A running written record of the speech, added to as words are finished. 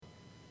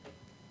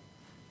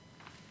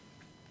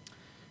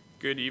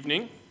Good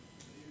evening.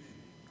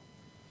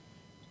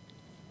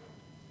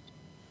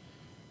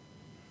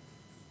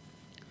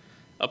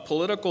 A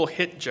political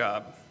hit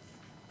job.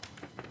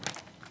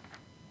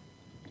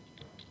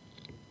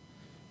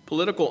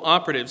 Political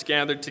operatives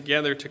gathered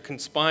together to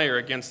conspire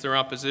against their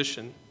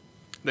opposition.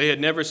 They had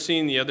never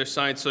seen the other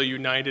side so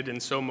united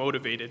and so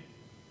motivated.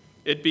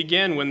 It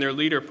began when their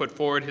leader put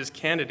forward his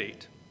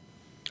candidate.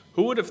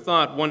 Who would have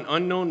thought one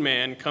unknown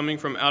man coming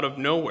from out of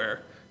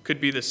nowhere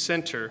could be the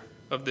center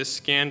of this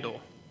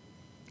scandal?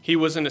 He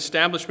was an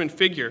establishment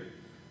figure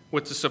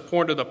with the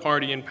support of the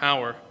party in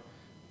power,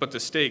 but the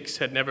stakes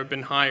had never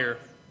been higher.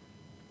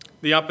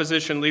 The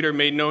opposition leader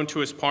made known to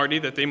his party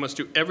that they must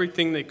do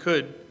everything they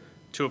could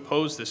to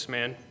oppose this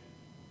man.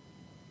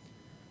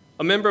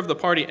 A member of the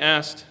party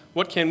asked,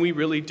 "What can we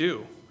really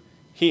do?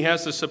 He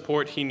has the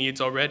support he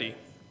needs already."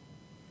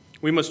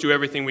 "We must do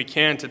everything we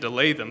can to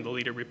delay them," the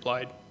leader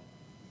replied.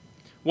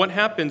 "What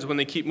happens when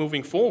they keep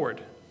moving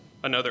forward?"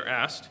 another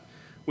asked.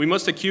 "We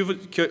must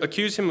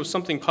accuse him of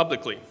something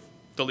publicly,"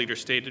 the leader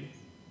stated.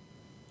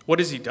 "What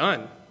has he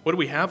done? What do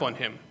we have on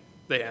him?"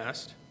 they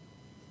asked.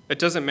 "It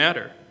doesn't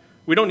matter.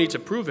 We don't need to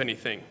prove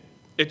anything.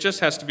 It just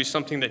has to be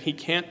something that he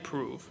can't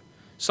prove,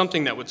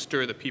 something that would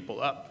stir the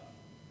people up.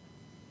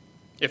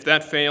 If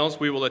that fails,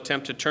 we will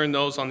attempt to turn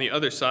those on the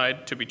other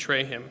side to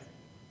betray him.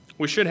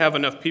 We should have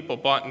enough people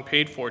bought and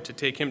paid for to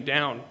take him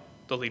down,"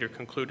 the leader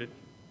concluded.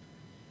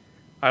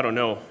 "I don't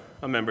know,"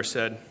 a member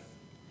said.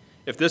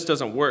 "If this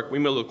doesn't work, we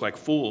may look like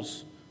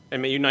fools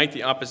and may unite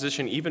the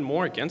opposition even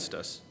more against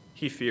us,"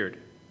 he feared.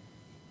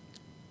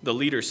 The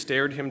leader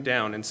stared him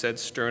down and said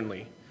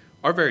sternly,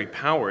 "Our very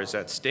power is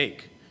at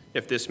stake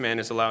if this man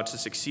is allowed to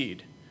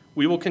succeed.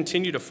 We will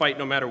continue to fight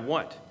no matter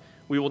what.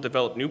 We will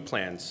develop new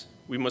plans.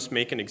 We must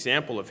make an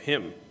example of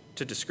him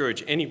to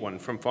discourage anyone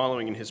from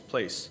following in his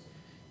place.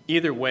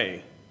 Either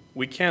way,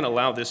 we can't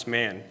allow this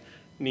man,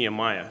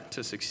 Nehemiah,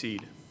 to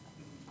succeed."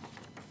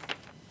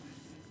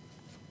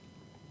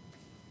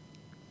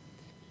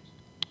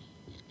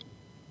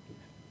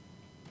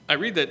 I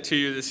read that to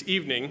you this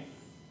evening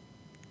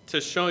to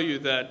show you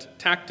that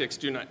tactics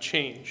do not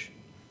change.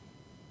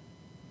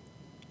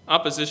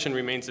 Opposition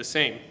remains the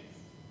same.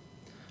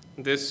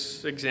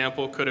 This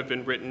example could have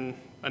been written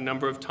a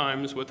number of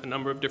times with a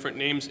number of different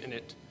names in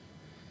it.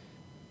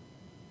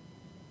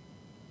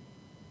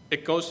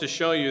 It goes to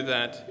show you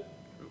that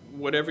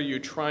whatever you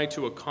try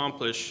to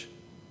accomplish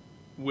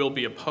will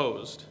be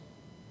opposed,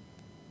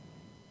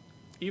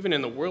 even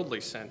in the worldly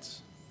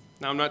sense.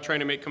 Now, I'm not trying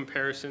to make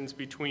comparisons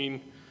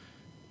between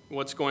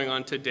what's going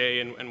on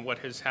today and what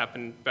has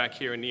happened back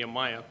here in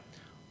Nehemiah.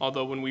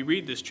 Although when we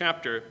read this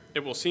chapter, it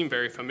will seem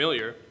very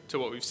familiar to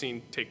what we've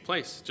seen take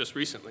place just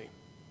recently.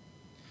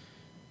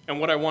 And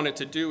what I wanted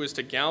to do is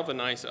to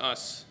galvanize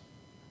us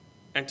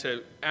and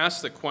to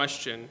ask the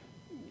question,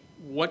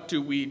 what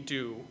do we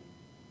do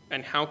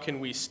and how can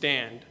we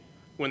stand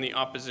when the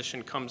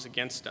opposition comes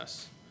against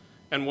us?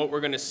 And what we're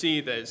going to see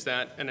is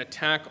that an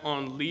attack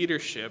on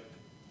leadership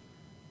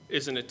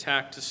is an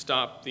attack to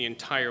stop the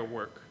entire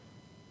work.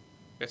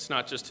 It's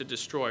not just to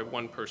destroy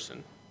one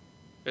person.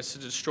 It's to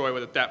destroy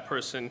what that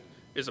person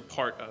is a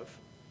part of.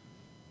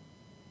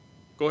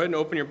 Go ahead and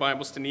open your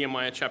Bibles to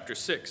Nehemiah chapter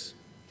 6.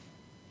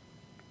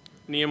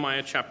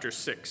 Nehemiah chapter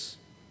 6.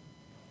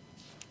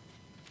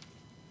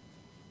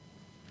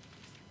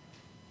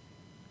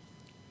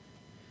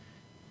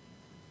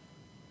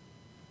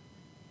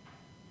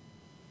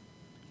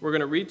 We're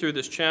going to read through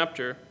this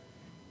chapter,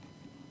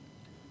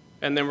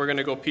 and then we're going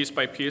to go piece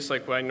by piece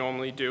like I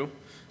normally do.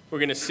 We're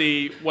going to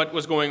see what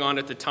was going on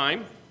at the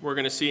time. We're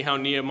going to see how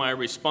Nehemiah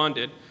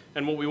responded.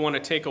 And what we want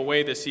to take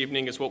away this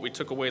evening is what we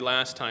took away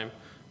last time,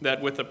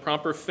 that with the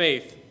proper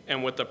faith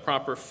and with the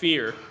proper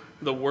fear,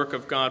 the work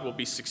of God will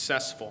be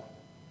successful.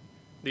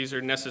 These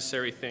are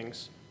necessary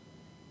things.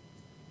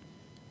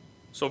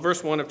 So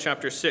verse 1 of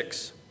chapter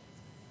 6.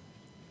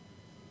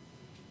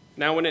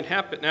 Now it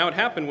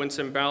happened when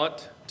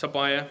Sanballat,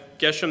 Tobiah,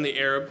 Geshem the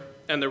Arab,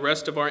 and the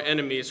rest of our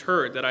enemies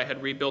heard that I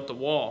had rebuilt the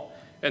wall,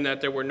 and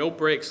that there were no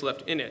breaks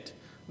left in it,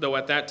 though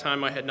at that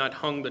time I had not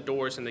hung the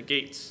doors and the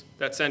gates,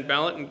 that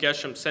Sanballat and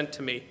Geshem sent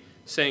to me,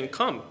 saying,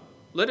 "Come,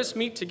 let us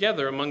meet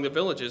together among the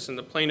villages in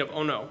the plain of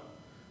Ono."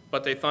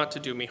 But they thought to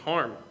do me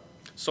harm.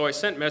 So I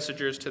sent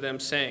messengers to them,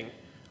 saying,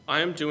 "I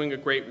am doing a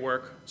great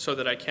work, so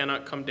that I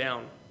cannot come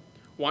down.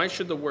 Why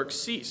should the work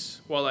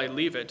cease while I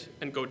leave it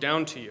and go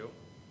down to you?"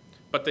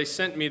 But they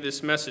sent me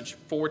this message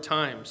 4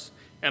 times,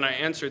 and I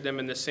answered them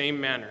in the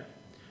same manner.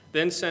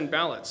 Then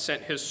Sanballat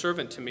sent his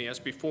servant to me as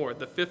before,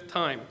 the 5th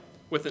time,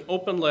 with an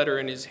open letter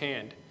in his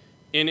hand.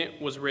 In it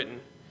was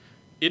written,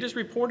 "It is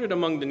reported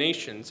among the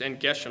nations,"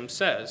 and Geshem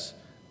says,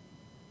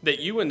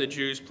 "that you and the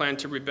Jews plan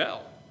to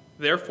rebel.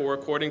 Therefore,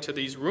 according to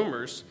these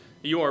rumors,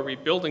 you are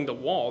rebuilding the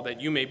wall that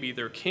you may be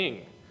their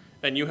king.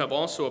 And you have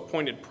also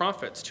appointed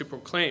prophets to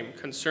proclaim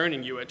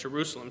concerning you at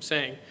Jerusalem,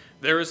 saying,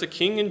 'There is a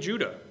king in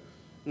Judah.'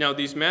 Now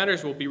these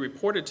matters will be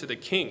reported to the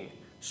king.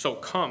 So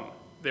come,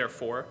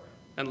 therefore,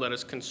 and let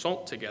us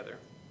consult together."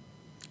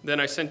 Then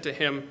I sent to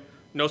him,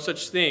 "No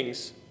such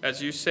things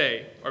as you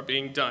say are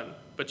being done,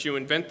 but you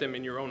invent them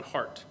in your own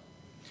heart.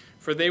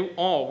 For they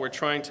all were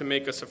trying to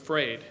make us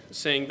afraid,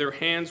 saying, 'Their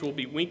hands will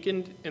be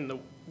weakened in the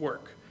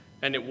work,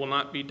 and it will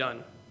not be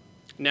done.'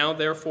 Now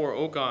therefore,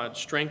 O God,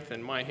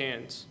 strengthen my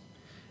hands."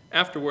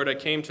 Afterward I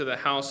came to the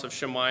house of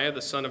Shemaiah,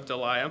 the son of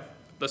Delaiah,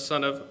 the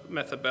son of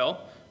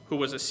Methabel, who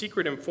was a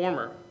secret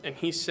informer, and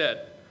he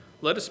said,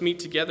 "Let us meet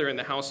together in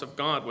the house of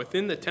God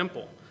within the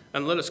temple,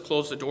 and let us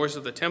close the doors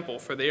of the temple,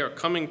 for they are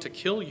coming to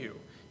kill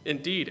you.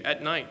 Indeed,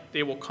 at night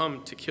they will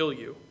come to kill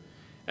you."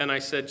 And I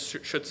said,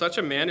 "Should such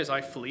a man as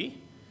I flee?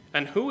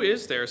 And who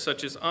is there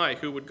such as I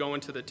who would go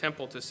into the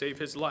temple to save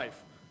his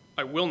life?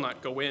 I will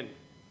not go in."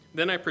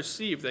 Then I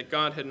perceived that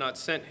God had not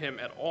sent him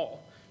at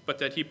all, but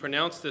that he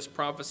pronounced this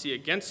prophecy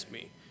against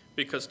me,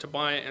 because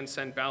Tobiah and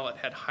Sanballat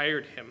had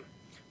hired him.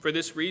 For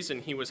this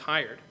reason he was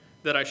hired,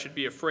 that I should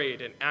be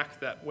afraid and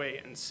act that way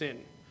and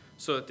sin,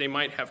 so that they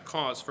might have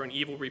cause for an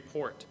evil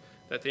report,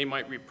 that they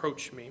might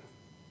reproach me.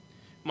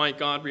 My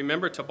God,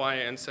 remember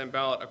Tobiah and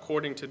Sanballat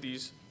according to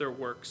these their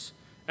works,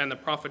 and the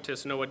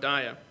prophetess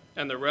Noadiah,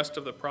 and the rest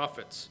of the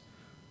prophets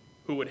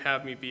who would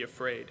have me be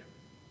afraid.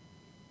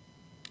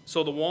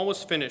 So the wall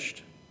was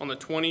finished on the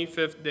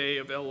 25th day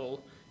of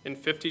Elul in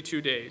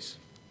 52 days.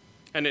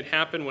 And it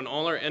happened when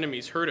all our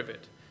enemies heard of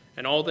it,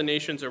 and all the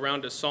nations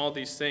around us saw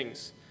these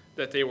things,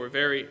 that they were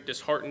very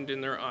disheartened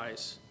in their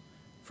eyes,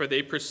 for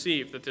they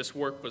perceived that this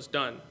work was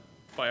done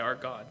by our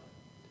God.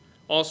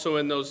 Also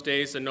in those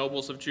days the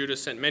nobles of Judah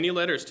sent many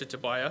letters to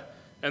Tobiah,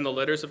 and the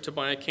letters of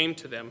Tobiah came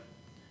to them.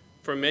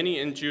 For many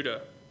in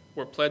Judah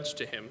were pledged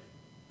to him,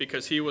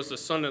 because he was the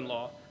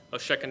son-in-law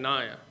of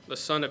Shechaniah, the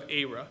son of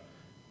Arah,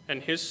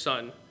 and his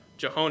son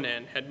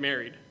Jehonan had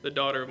married the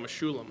daughter of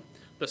Meshullam,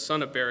 the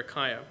son of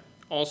Berechiah.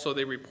 Also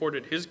they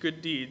reported his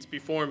good deeds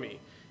before me,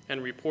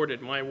 and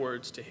reported my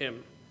words to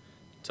him.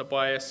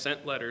 Tobiah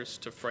sent letters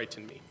to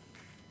frighten me.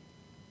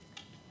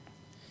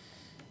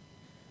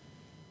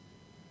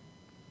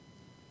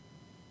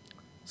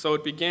 So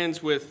it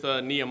begins with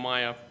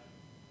Nehemiah.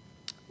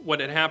 What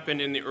had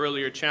happened in the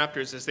earlier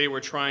chapters as they were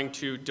trying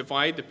to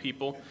divide the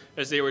people,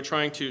 as they were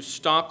trying to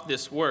stop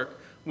this work,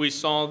 we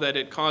saw that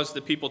it caused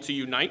the people to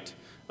unite.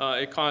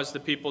 It caused the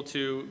people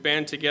to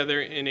band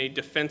together in a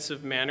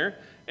defensive manner,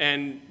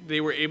 and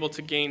they were able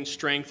to gain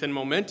strength and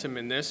momentum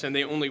in this, and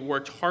they only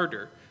worked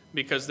harder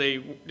because they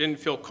didn't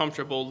feel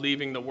comfortable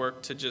leaving the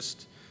work to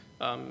just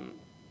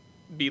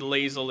be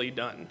lazily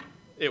done.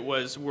 It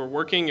was, we're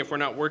working. If we're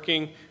not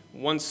working,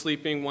 one's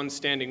sleeping, one's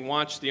standing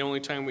watch. The only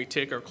time we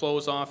take our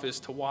clothes off is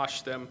to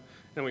wash them,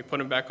 and we put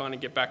them back on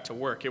and get back to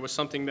work. It was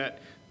something that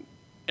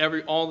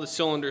all the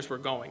cylinders were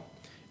going.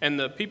 And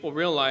the people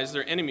realized,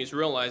 their enemies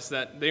realized,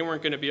 that they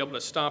weren't going to be able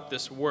to stop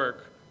this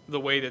work the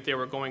way that they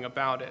were going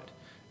about it.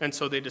 And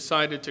so they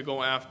decided to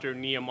go after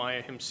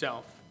Nehemiah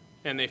himself.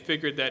 And they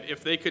figured that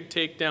if they could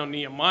take down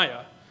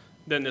Nehemiah,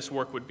 then this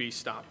work would be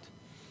stopped.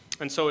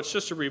 And so it's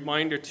just a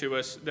reminder to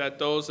us that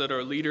those that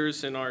are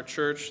leaders in our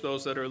church,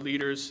 those that are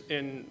leaders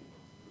in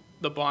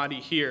the body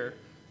here,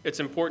 it's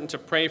important to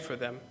pray for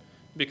them,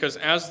 because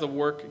as the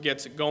work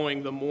gets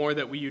going, the more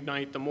that we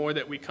unite, the more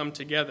that we come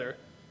together,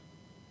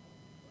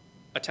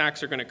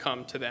 attacks are going to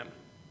come to them.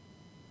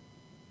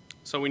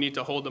 So we need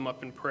to hold them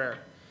up in prayer.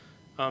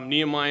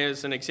 Nehemiah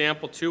is an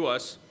example to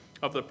us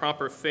of the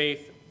proper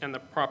faith and the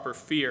proper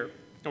fear,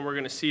 and we're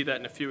going to see that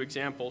in a few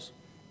examples.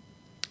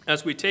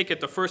 As we take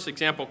it, the first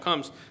example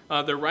comes,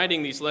 they're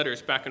writing these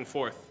letters back and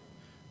forth.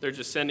 They're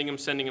just sending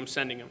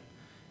them.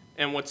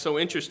 And what's so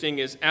interesting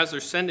is, as they're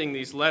sending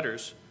these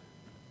letters,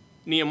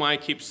 Nehemiah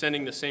keeps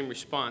sending the same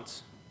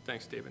response.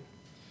 Thanks, David.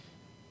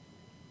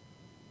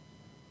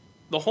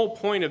 The whole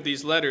point of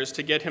these letters,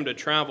 to get him to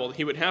travel,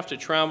 he would have to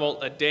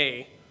travel a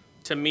day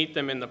to meet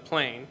them in the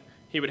plain.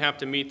 He would have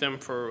to meet them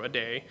for a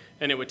day,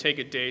 and it would take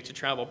a day to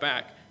travel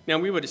back. Now,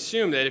 we would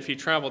assume that if he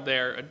traveled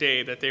there a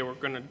day, that they were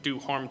going to do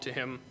harm to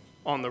him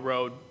on the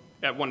road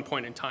at one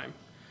point in time.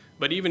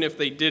 But even if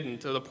they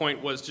didn't, the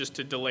point was just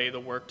to delay the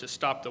work, to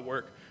stop the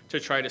work, to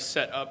try to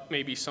set up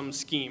maybe some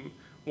scheme.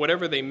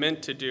 Whatever they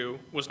meant to do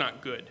was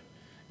not good.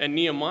 And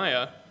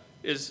Nehemiah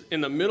is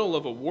in the middle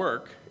of a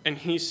work, and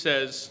he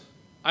says,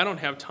 I don't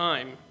have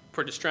time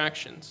for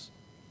distractions.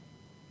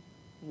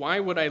 Why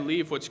would I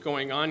leave what's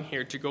going on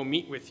here to go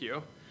meet with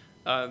you?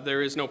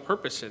 There is no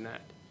purpose in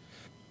that.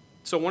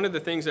 So one of the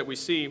things that we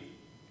see,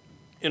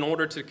 in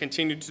order to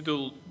continue to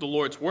do the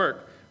Lord's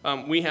work,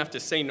 we have to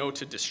say no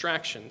to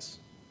distractions.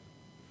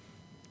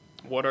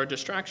 What are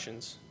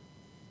distractions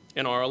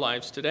in our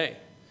lives today?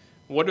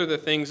 What are the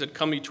things that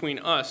come between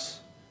us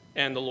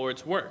and the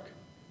Lord's work?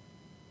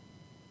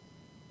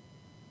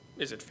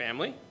 Is it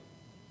family?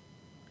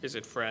 Is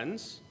it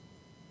friends?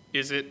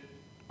 Is it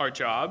our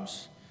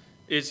jobs?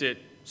 Is it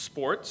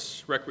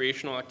sports,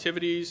 recreational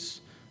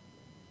activities?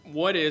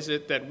 What is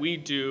it that we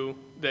do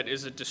that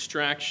is a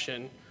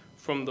distraction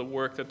from the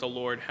work that the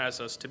Lord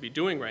has us to be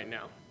doing right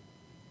now?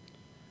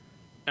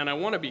 And I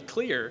want to be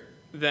clear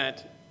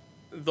that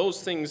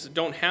those things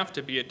don't have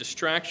to be a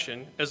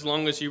distraction as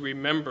long as you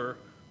remember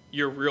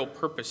your real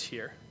purpose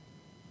here,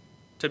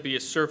 to be a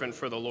servant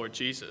for the Lord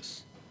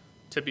Jesus,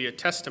 to be a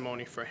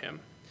testimony for him.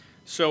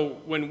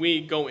 So when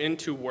we go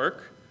into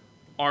work,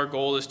 our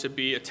goal is to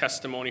be a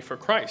testimony for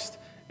Christ.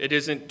 It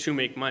isn't to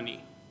make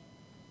money.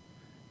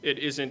 It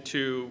isn't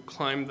to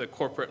climb the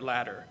corporate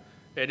ladder.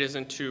 It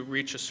isn't to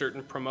reach a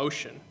certain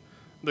promotion.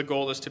 The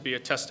goal is to be a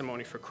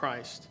testimony for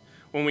Christ.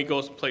 When we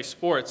go play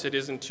sports, it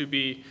isn't to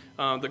be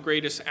the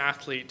greatest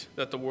athlete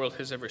that the world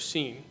has ever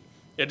seen.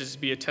 It is to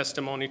be a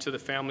testimony to the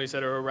families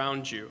that are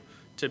around you,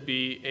 to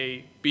be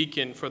a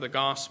beacon for the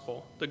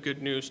gospel, the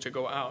good news to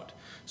go out.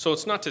 So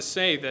it's not to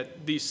say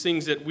that these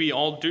things that we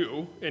all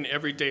do in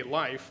everyday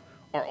life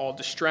are all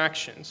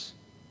distractions.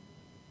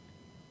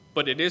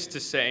 But it is to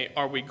say,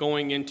 are we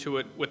going into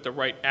it with the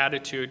right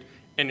attitude,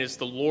 and is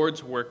the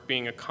Lord's work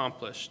being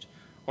accomplished?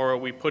 Or are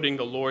we putting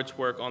the Lord's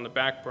work on the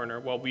back burner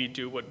while we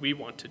do what we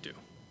want to do?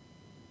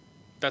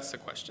 That's the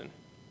question.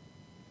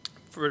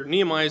 For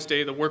Nehemiah's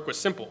day, the work was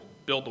simple: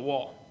 build the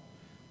wall.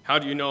 How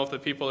do you know if the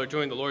people are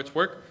doing the Lord's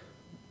work?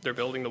 They're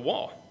building the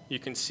wall. You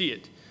can see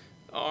it.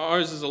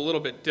 Ours is a little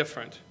bit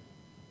different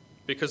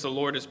because the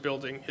Lord is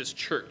building his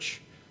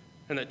church,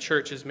 and the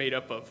church is made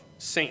up of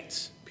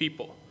saints,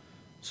 people.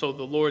 So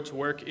the Lord's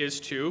work is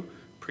to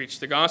preach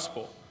the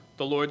gospel.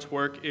 The Lord's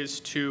work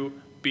is to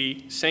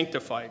be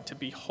sanctified, to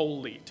be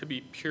holy, to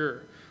be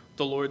pure.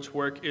 The Lord's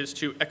work is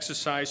to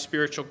exercise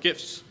spiritual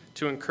gifts,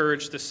 to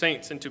encourage the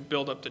saints, and to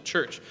build up the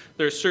church.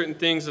 There are certain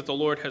things that the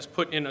Lord has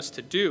put in us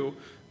to do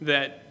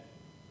that,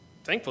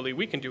 thankfully,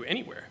 we can do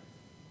anywhere.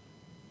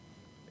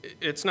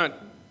 It's not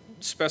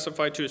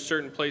specified to a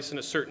certain place in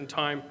a certain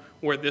time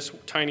where this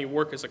tiny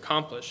work is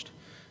accomplished,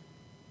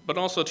 but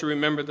also to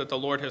remember that the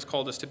Lord has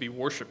called us to be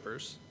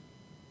worshipers.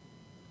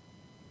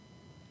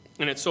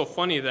 And it's so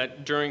funny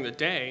that during the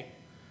day,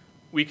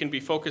 we can be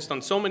focused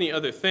on so many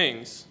other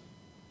things,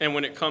 and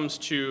when it comes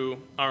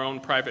to our own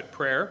private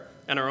prayer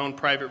and our own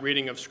private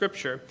reading of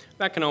Scripture,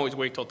 that can always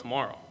wait till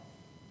tomorrow,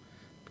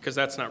 because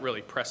that's not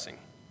really pressing.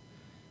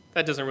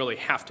 That doesn't really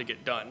have to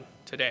get done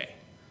today.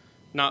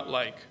 Not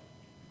like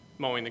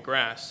mowing the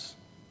grass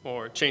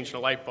or changing a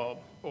light bulb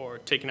or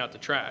taking out the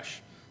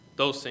trash.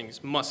 Those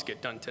things must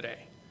get done today.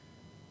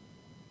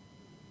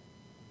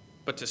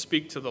 But to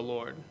speak to the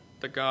Lord,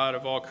 the God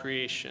of all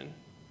creation,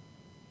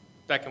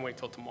 that can wait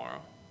till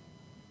tomorrow.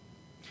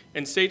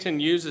 And Satan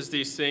uses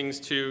these things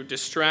to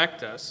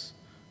distract us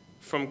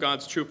from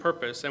God's true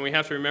purpose. And we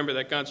have to remember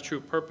that God's true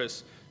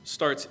purpose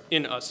starts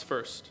in us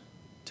first,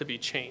 to be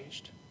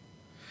changed.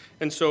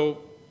 And so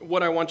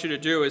what I want you to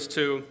do is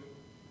to,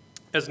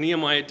 as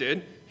Nehemiah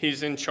did,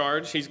 he's in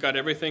charge, he's got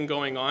everything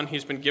going on,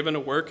 he's been given a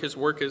work, his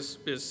work is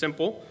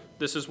simple.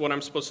 This is what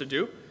I'm supposed to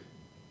do.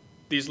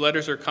 These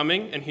letters are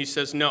coming, and he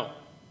says no.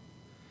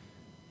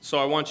 So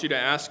I want you to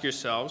ask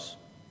yourselves,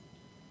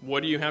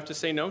 what do you have to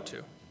say no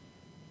to?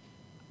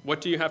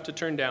 What do you have to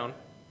turn down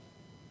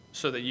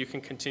so that you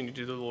can continue to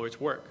do the Lord's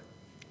work?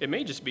 It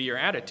may just be your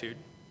attitude.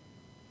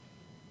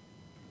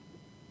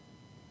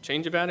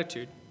 Change of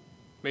attitude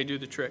may do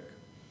the trick.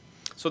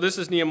 So this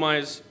is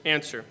Nehemiah's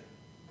answer.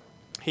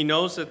 He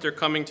knows that they're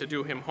coming to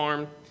do him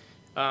harm.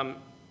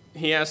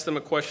 He asks them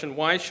a question: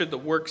 why should the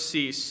work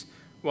cease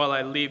while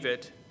I leave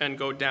it and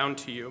go down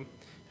to you?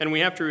 And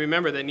we have to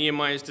remember that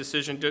Nehemiah's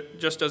decision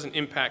just doesn't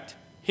impact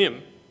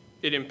him.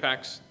 It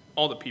impacts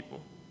all the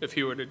people if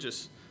he were to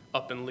just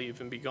up and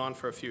leave and be gone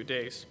for a few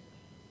days.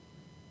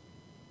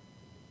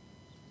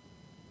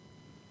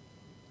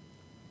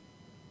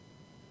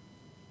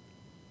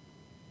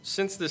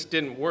 Since this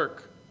didn't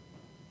work,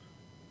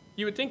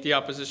 you would think the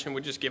opposition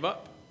would just give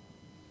up,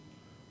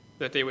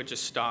 that they would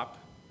just stop.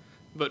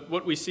 But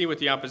what we see with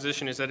the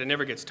opposition is that it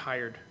never gets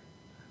tired.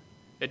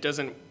 It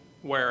doesn't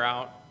wear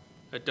out.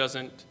 It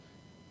doesn't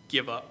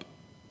give up.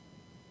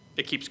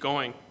 It keeps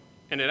going,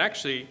 and it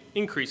actually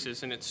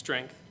increases in its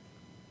strength.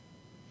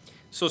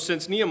 So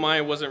since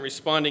Nehemiah wasn't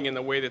responding in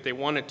the way that they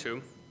wanted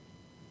to,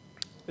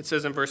 it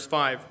says in verse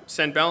 5,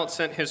 Sanballat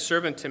sent his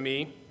servant to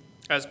me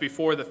as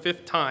before the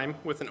 5th time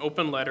with an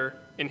open letter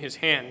in his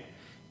hand.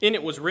 In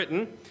it was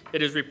written,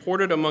 it is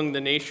reported among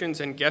the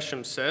nations, and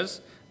Geshem says,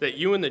 that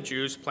you and the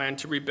Jews plan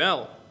to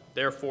rebel.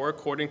 Therefore,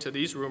 according to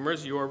these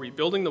rumors, you are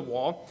rebuilding the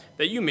wall,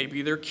 that you may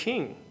be their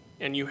king.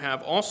 And you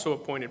have also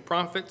appointed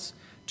prophets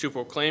to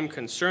proclaim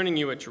concerning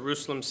you at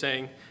Jerusalem,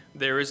 saying,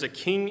 there is a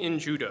king in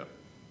Judah.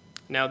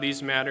 Now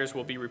these matters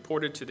will be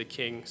reported to the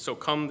king. So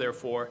come,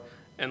 therefore,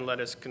 and let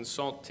us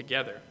consult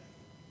together.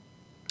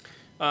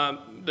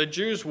 The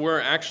Jews were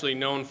actually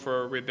known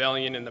for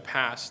rebellion in the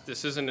past.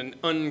 This isn't an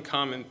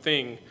uncommon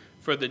thing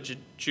for the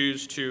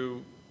Jews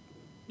to,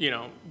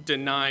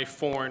 deny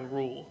foreign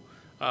rule.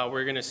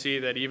 We're going to see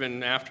that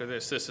even after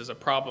this is a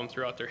problem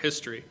throughout their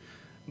history.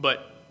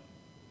 But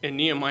in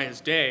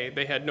Nehemiah's day,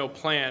 they had no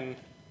plan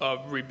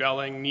of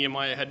rebelling.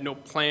 Nehemiah had no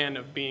plan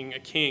of being a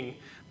king.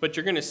 But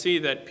you're going to see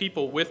that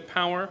people with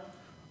power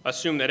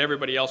assume that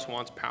everybody else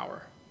wants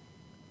power.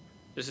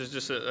 This is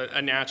just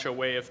a natural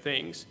way of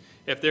things.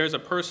 If there's a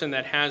person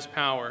that has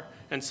power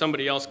and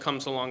somebody else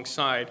comes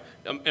alongside,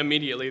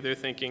 immediately they're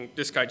thinking,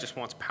 this guy just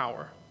wants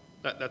power.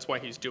 That's why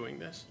he's doing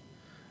this.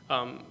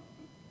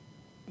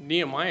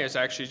 Nehemiah is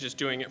actually just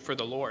doing it for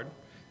the Lord.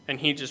 And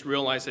he just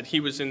realized that he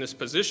was in this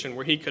position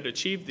where he could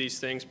achieve these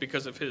things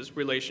because of his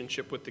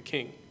relationship with the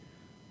king.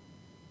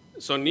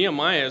 So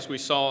Nehemiah, as we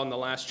saw in the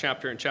last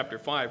chapter, in chapter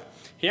 5,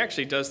 he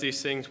actually does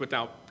these things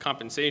without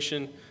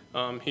compensation.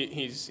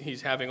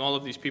 He's having all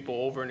of these people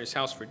over in his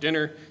house for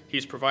dinner.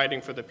 He's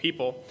providing for the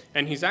people,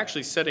 and he's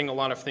actually setting a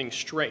lot of things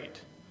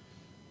straight.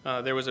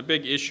 There was a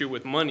big issue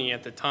with money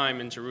at the time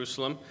in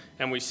Jerusalem,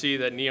 and we see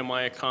that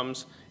Nehemiah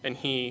comes and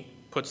he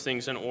puts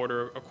things in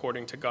order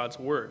according to God's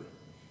word.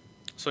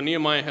 So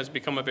Nehemiah has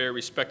become a very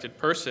respected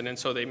person, and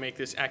so they make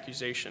this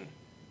accusation.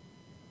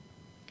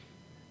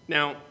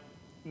 Now,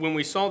 when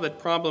we saw that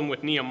problem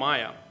with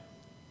Nehemiah,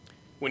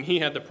 when he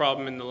had the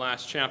problem in the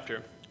last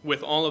chapter,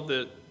 with all of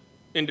the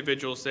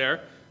individuals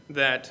there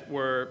that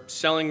were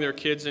selling their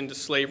kids into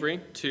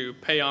slavery to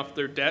pay off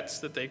their debts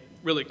that they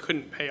really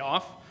couldn't pay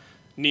off,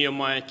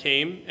 Nehemiah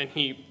came and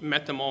he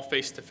met them all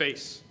face to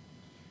face.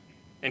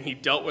 And he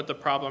dealt with the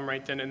problem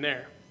right then and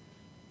there.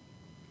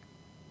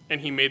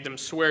 And he made them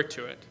swear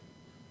to it.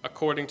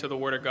 According to the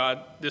word of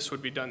God, this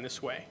would be done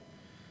this way.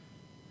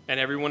 And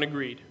everyone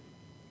agreed.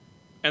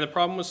 And the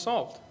problem was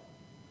solved.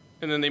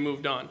 And then they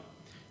moved on.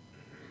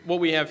 What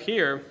we have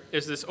here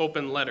is this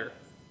open letter.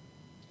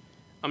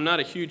 I'm not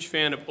a huge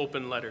fan of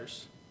open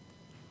letters.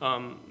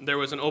 There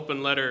was an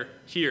open letter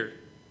here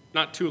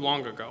not too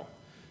long ago.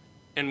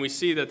 And we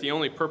see that the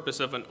only purpose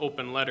of an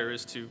open letter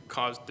is to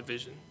cause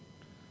division.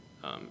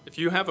 If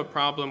you have a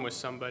problem with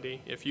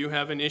somebody, if you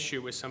have an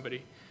issue with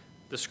somebody,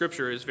 the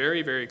scripture is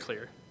very, very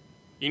clear.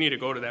 You need to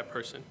go to that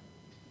person.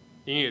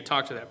 You need to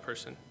talk to that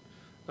person.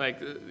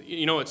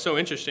 What's so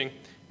interesting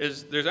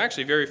is there's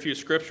actually very few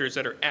scriptures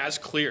that are as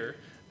clear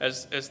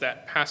as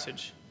that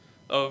passage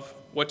of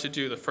what to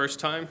do the first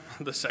time,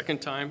 the second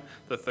time,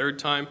 the third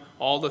time,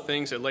 all the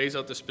things. It lays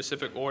out the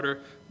specific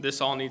order.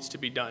 This all needs to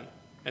be done,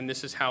 and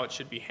this is how it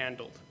should be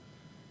handled.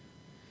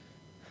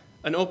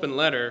 An open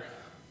letter,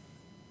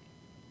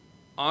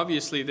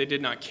 obviously they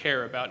did not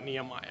care about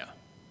Nehemiah.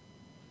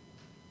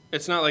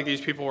 It's not like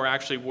these people were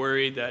actually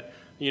worried that,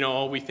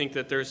 we think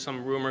that there's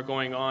some rumor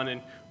going on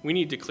and we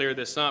need to clear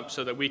this up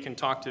so that we can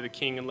talk to the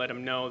king and let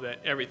him know that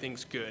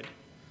everything's good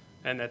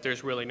and that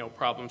there's really no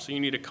problem. So you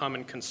need to come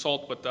and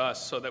consult with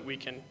us so that we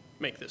can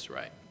make this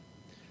right.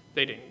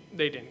 They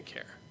didn't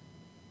care.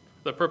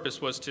 The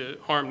purpose was to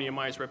harm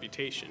Nehemiah's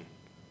reputation.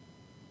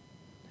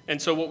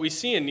 And so what we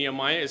see in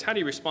Nehemiah is, how do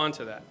you respond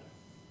to that?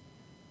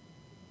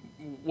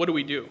 What do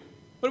we do?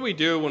 What do we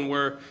do when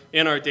we're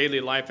in our daily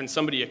life and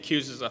somebody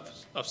accuses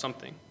us of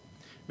something?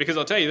 Because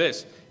I'll tell you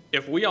this,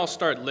 if we all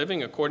start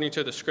living according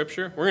to the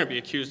scripture, we're going to be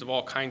accused of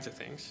all kinds of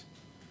things.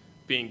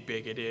 Being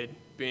bigoted,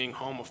 being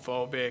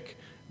homophobic,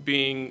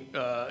 being,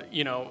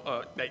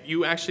 that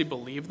you actually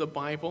believe the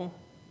Bible,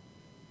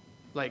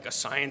 like a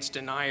science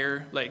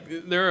denier.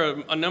 Like, there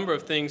are a number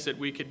of things that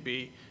we could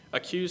be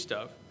accused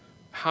of.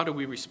 How do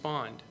we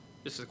respond?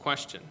 This is the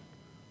question.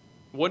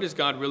 What is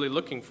God really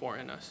looking for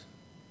in us?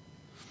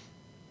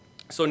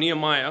 So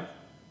Nehemiah,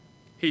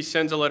 he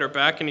sends a letter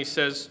back and he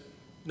says,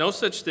 "No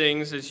such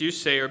things as you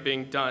say are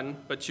being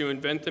done, but you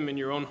invent them in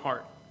your own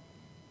heart."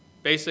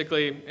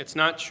 Basically, it's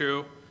not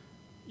true.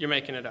 You're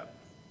making it up.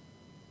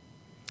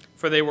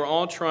 "For they were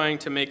all trying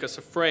to make us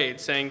afraid,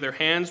 saying their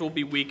hands will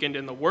be weakened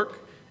in the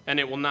work, and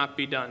it will not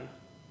be done.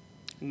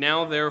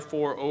 Now,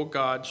 therefore, O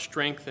God,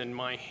 strengthen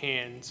my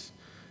hands."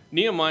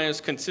 Nehemiah's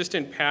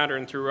consistent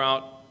pattern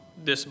throughout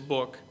this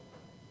book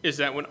is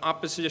that when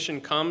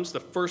opposition comes, the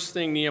first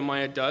thing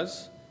Nehemiah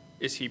does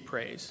is he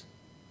prays.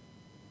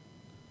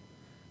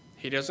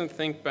 He doesn't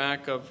think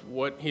back of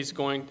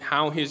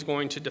how he's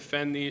going to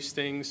defend these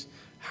things,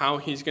 how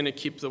he's going to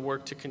keep the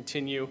work to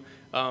continue.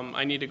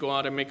 I need to go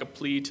out and make a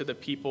plea to the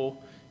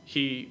people.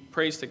 He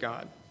prays to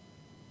God,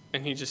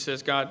 and he just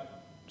says, "God,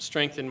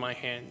 strengthen my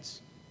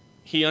hands."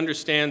 He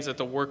understands that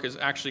the work is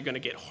actually going to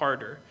get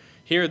harder.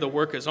 Here, the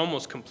work is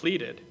almost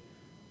completed,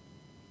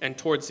 and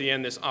towards the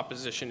end, this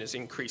opposition is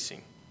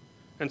increasing.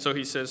 And so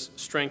he says,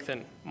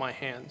 "Strengthen my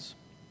hands."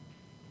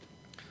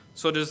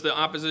 So does the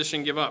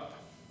opposition give up?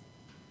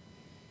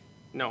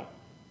 No.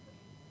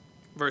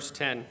 Verse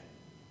 10,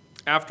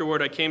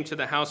 "Afterward I came to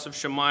the house of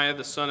Shemaiah,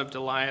 the son of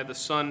Delaiah, the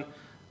son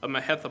of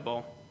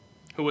Mehethabel,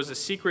 who was a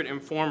secret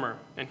informer,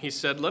 and he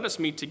said, 'Let us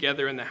meet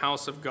together in the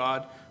house of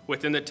God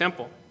within the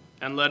temple,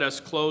 and let us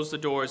close the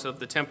doors of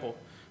the temple,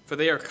 for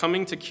they are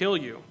coming to kill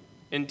you.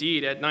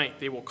 Indeed, at night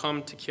they will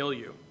come to kill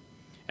you.'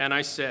 And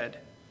I said,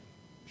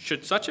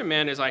 'Should such a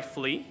man as I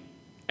flee?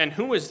 And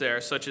who is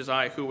there such as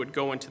I who would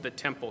go into the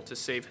temple to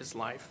save his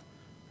life?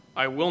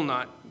 I will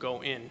not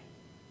go in.'"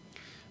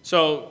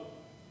 So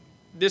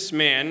this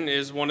man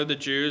is one of the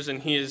Jews,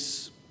 and he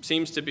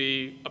seems to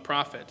be a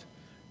prophet.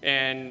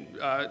 And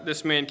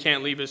this man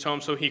can't leave his home,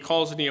 so he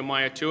calls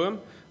Nehemiah to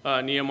him.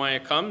 Nehemiah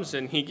comes,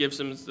 and he gives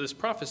him this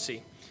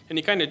prophecy. And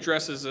he kind of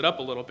dresses it up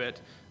a little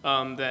bit,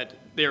 that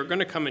they are going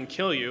to come and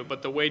kill you,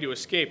 but the way to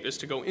escape is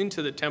to go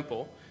into the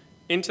temple,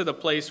 into the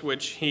place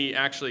which he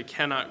actually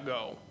cannot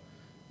go.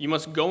 You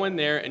must go in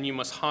there, and you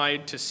must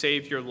hide to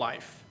save your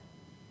life.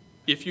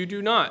 If you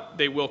do not,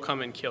 they will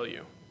come and kill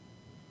you.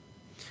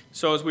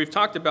 So as we've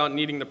talked about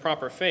needing the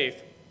proper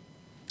faith,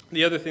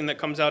 the other thing that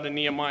comes out in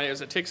Nehemiah is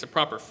it takes a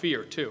proper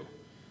fear too.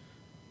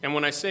 And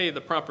when I say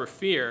the proper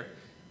fear,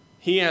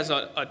 he has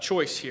a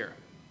choice here.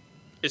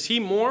 Is he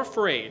more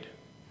afraid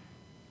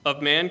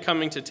of man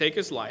coming to take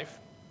his life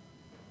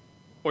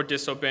or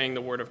disobeying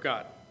the word of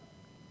God?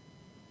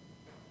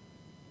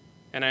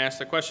 And I ask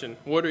the question,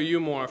 what are you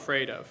more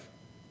afraid of?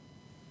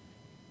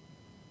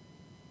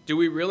 Do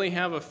we really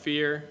have a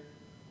fear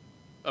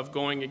of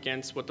going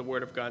against what the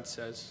word of God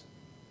says?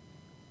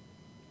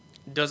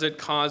 Does it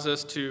cause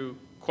us to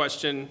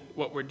question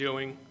what we're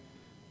doing,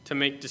 to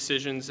make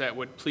decisions that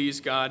would please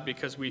God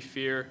because we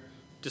fear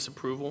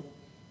disapproval?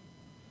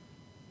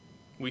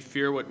 We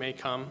fear what may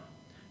come.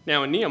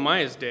 Now, in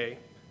Nehemiah's day,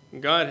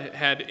 God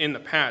had in the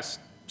past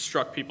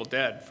struck people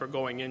dead for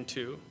going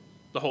into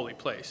the holy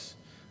place.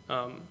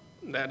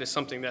 That is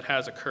something that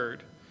has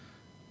occurred.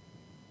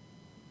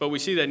 But we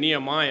see that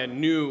Nehemiah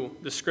knew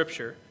the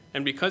scripture,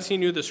 and because he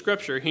knew the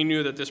scripture, he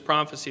knew that this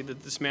prophecy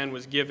that this man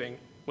was giving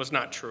was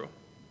not true,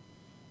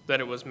 that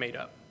it was made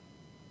up.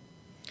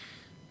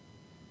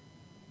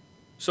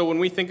 So when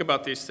we think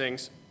about these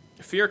things,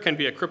 fear can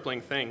be a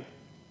crippling thing.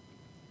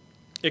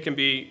 It can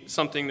be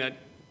something that,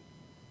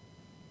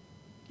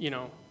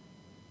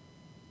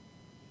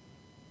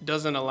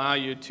 doesn't allow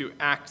you to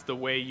act the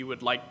way you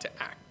would like to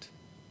act.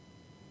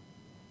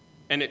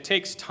 And it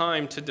takes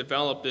time to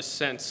develop this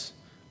sense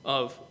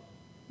of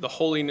the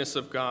holiness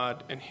of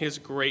God and his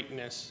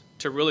greatness,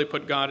 to really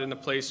put God in a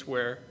place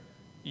where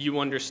you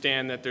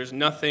understand that there's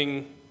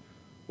nothing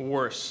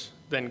worse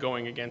than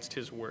going against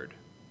his word.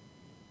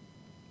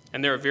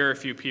 And there are very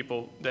few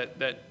people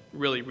that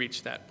really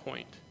reach that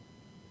point.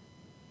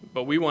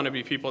 But we want to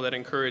be people that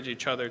encourage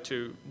each other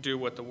to do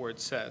what the word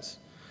says.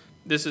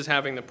 This is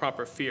having the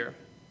proper fear.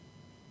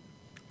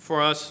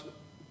 For us,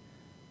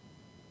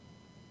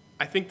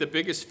 I think the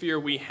biggest fear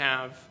we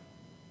have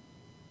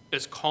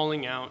is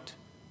calling out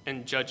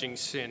and judging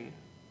sin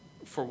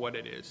for what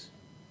it is.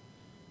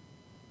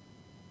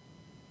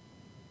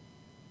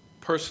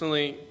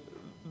 Personally,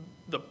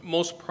 the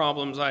most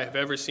problems I have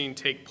ever seen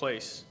take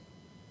place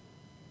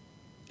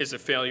is a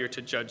failure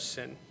to judge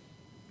sin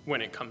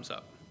when it comes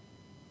up.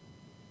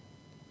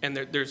 And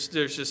there's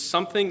just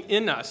something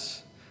in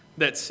us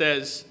that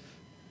says,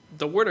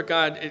 the word of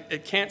God,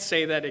 it can't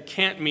say that, it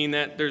can't mean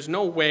that, there's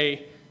no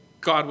way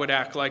God would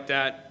act like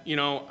that.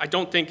 I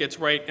don't think it's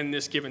right in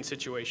this given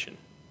situation.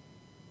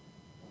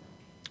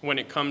 When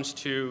it comes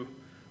to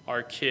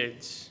our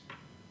kids,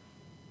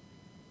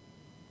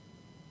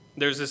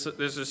 there's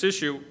this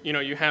issue,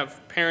 you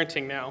have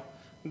parenting now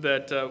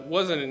that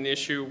wasn't an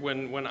issue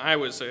when I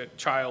was a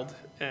child,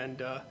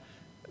 and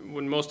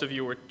when most of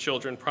you were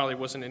children probably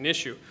wasn't an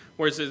issue.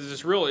 Whereas there's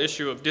this real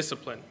issue of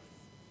discipline.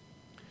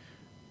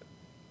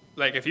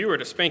 Like if you were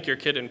to spank your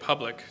kid in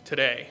public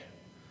today,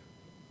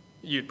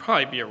 you'd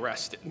probably be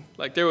arrested.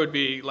 Like there would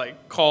be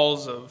like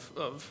calls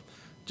of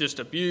just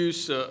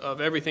abuse, of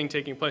everything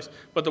taking place.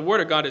 But the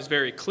Word of God is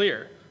very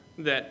clear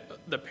that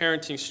the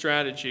parenting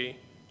strategy,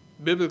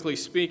 biblically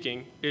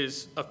speaking,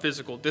 is a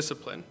physical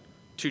discipline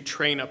to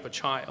train up a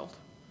child,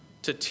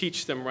 to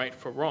teach them right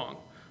from wrong.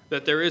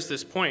 That there is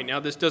this point.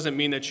 Now, this doesn't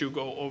mean that you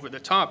go over the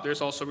top.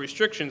 There's also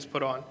restrictions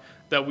put on,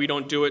 that we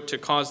don't do it to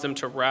cause them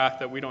to wrath,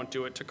 that we don't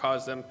do it to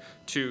cause them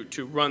to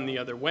run the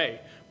other way.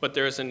 But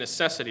there is a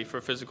necessity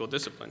for physical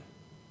discipline.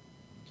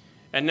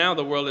 And now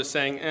the world is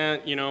saying,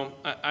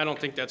 I don't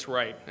think that's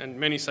right. And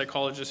many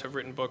psychologists have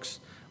written books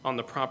on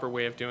the proper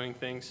way of doing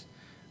things.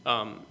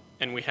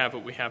 And we have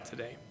what we have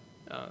today,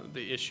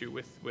 the issue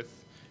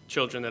with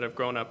children that have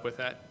grown up with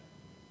that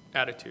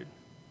attitude.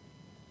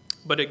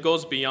 But it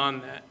goes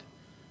beyond that.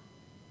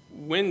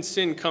 When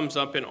sin comes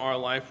up in our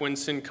life, when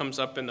sin comes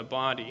up in the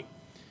body,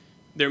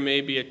 there may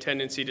be a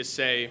tendency to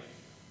say,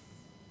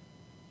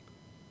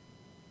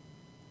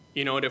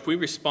 if we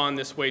respond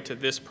this way to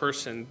this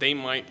person, they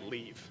might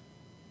leave.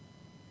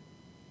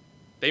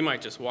 They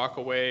might just walk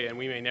away and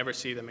we may never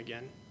see them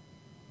again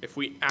if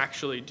we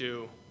actually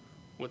do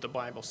what the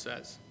Bible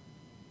says.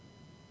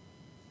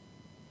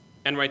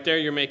 And right there,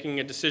 you're making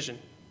a decision.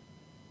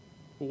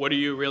 What are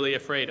you really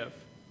afraid of?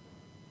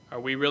 Are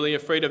we really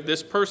afraid of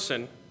this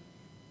person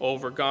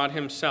over God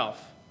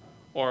himself?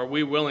 Or are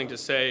we willing to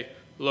say,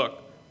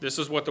 look, this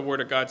is what the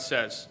Word of God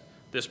says.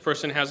 This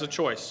person has a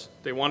choice.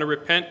 They want to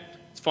repent,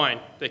 it's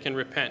fine, they can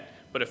repent.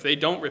 But if they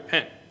don't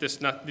repent, this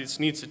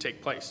needs to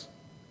take place.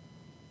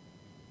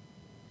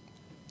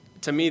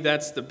 To me,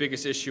 that's the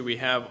biggest issue we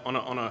have on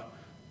a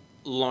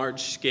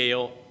large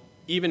scale,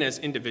 even as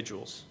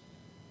individuals.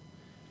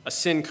 A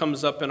sin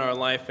comes up in our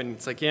life, and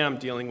it's like, yeah, I'm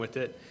dealing with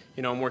it.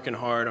 I'm working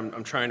hard.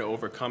 I'm trying to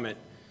overcome it.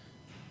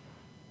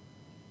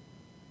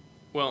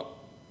 Well,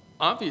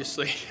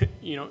 obviously,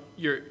 you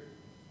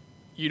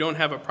don't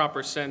have a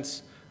proper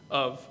sense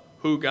of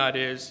who God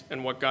is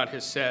and what God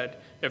has said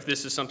if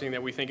this is something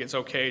that we think it's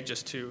okay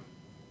just to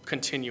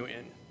continue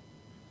in.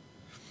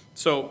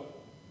 So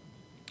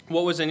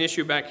what was an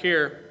issue back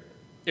here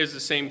is the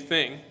same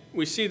thing.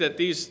 We see that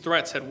these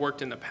threats had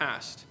worked in the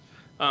past.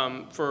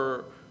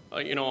 For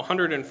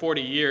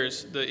 140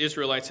 years, the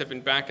Israelites have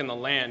been back in the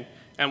land,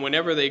 and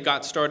whenever they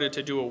got started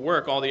to do a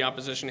work, all the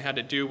opposition had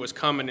to do was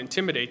come and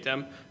intimidate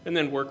them, and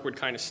then work would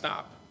kind of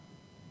stop.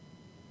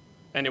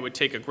 And it would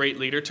take a great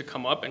leader to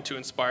come up and to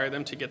inspire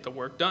them to get the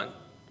work done.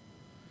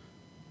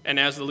 And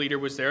as the leader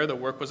was there, the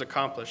work was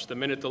accomplished. The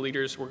minute the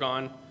leaders were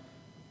gone,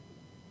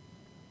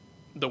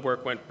 the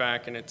work went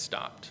back and it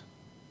stopped.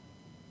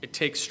 It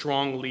takes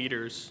strong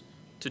leaders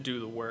to do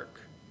the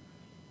work.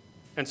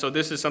 And so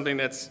this is something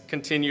that's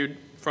continued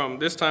from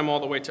this time all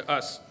the way to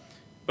us.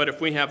 But if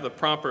we have the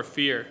proper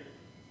fear,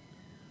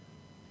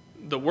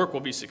 the work will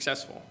be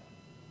successful.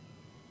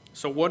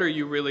 So what are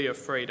you really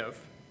afraid of?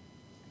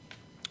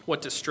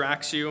 What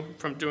distracts you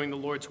from doing the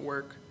Lord's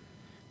work?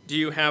 Do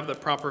you have the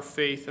proper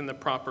faith and the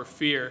proper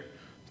fear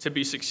to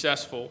be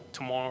successful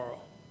tomorrow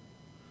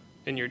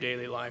in your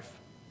daily life?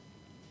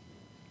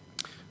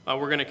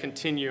 We're going to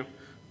continue.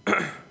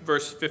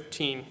 Verse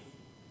 15.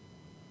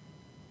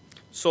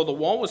 So the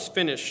wall was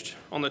finished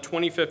on the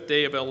 25th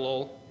day of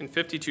Elul in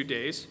 52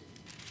 days.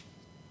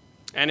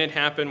 And it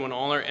happened when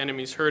all our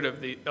enemies heard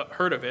of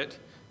it,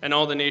 and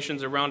all the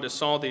nations around us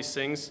saw these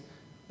things,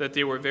 that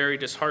they were very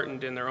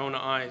disheartened in their own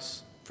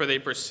eyes, for they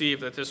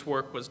perceived that this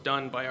work was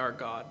done by our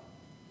God.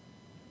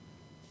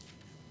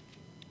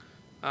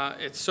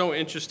 It's so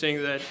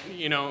interesting that,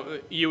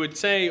 you would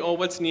say, oh,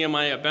 what's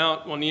Nehemiah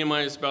about? Well,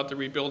 Nehemiah is about the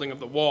rebuilding of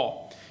the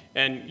wall.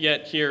 And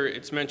yet here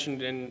it's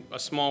mentioned in a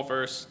small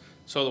verse,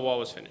 so the wall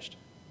was finished.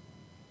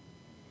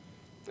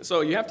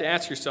 So you have to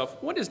ask yourself,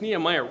 what is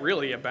Nehemiah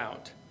really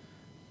about?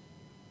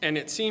 And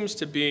it seems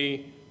to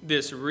be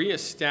this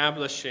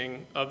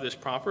reestablishing of this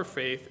proper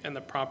faith and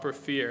the proper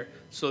fear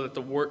so that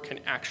the work can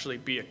actually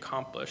be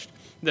accomplished.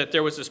 That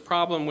there was this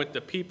problem with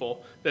the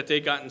people that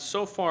they'd gotten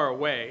so far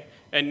away,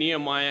 and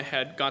Nehemiah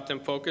had got them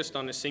focused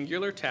on a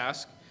singular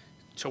task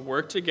to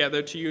work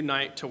together, to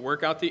unite, to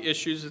work out the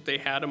issues that they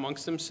had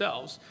amongst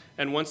themselves.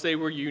 And once they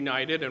were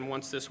united and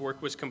once this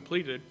work was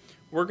completed,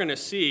 we're going to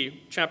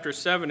see chapter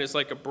 7 is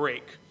like a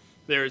break.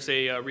 There's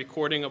a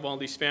recording of all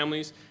these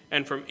families,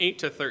 and from 8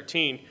 to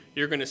 13,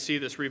 you're going to see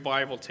this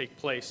revival take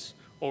place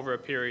over a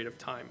period of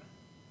time.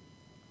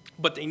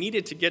 But they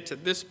needed to get to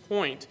this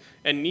point,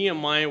 and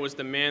Nehemiah was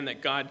the man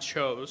that God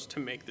chose to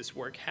make this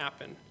work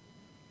happen.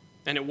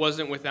 And it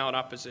wasn't without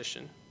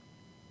opposition.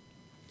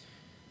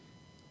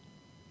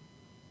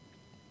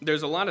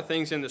 There's a lot of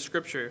things in the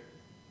scripture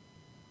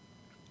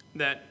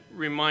that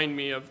remind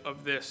me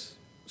of this.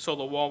 So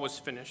the wall was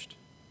finished.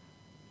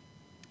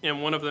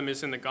 And one of them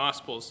is in the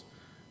Gospels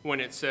when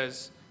it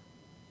says,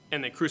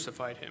 and they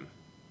crucified him.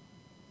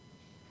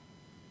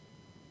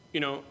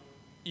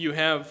 You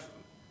have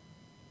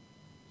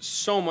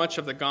so much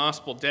of the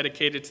gospel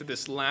dedicated to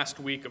this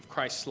last week of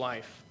Christ's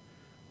life,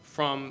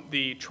 from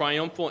the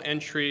triumphal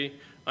entry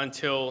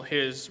until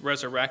his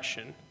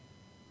resurrection.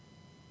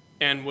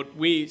 And what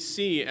we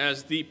see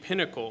as the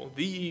pinnacle,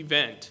 the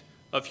event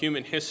of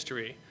human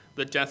history,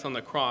 the death on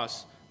the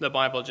cross, the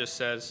Bible just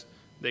says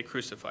they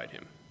crucified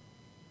him.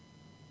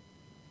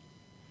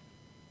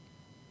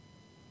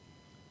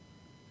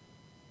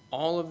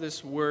 All of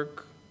this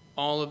work,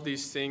 all of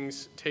these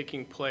things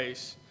taking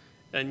place,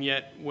 and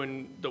yet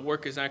when the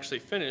work is actually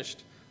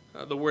finished,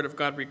 the Word of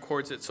God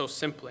records it so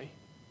simply,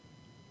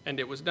 and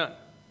it was done.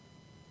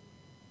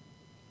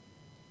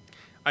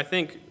 I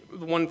think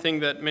one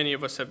thing that many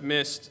of us have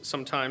missed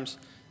sometimes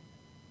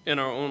in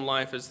our own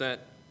life is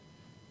that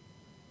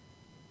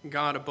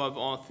God, above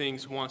all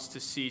things, wants to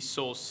see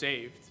souls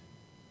saved.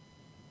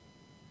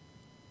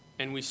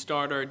 And we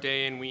start our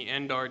day and we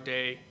end our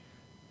day,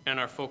 and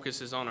our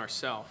focus is on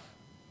ourselves,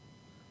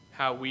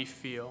 how we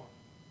feel,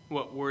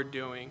 what we're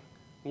doing,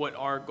 what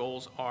our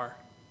goals are.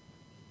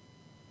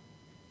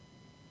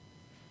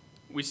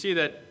 We see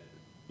that,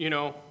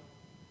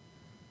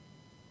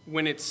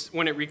 when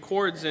it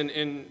records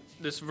in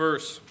this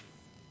verse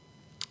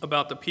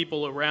about the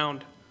people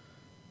around,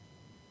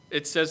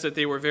 it says that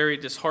they were very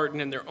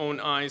disheartened in their own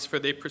eyes, for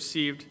they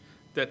perceived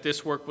that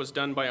this work was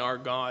done by our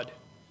God.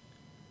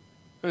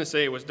 I'm going to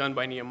say it was done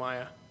by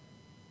Nehemiah.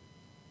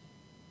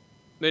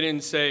 They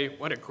didn't say,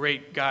 what a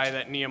great guy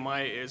that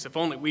Nehemiah is. If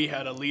only we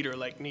had a leader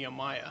like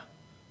Nehemiah.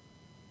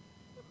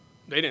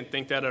 They didn't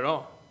think that at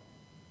all.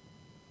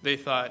 They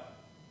thought,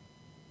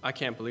 I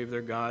can't believe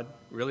their God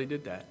really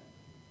did that.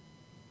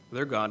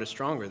 Their God is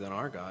stronger than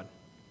our God.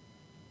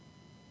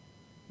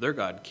 Their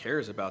God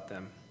cares about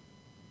them.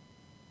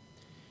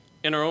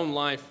 In our own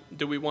life,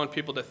 do we want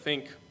people to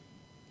think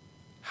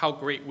how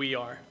great we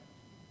are?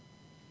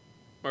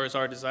 Or is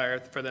our desire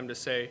for them to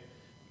say,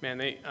 man,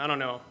 I don't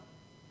know,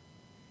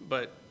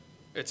 but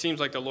it seems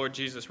like the Lord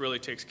Jesus really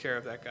takes care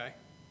of that guy.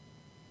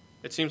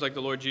 It seems like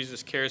the Lord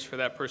Jesus cares for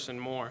that person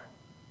more.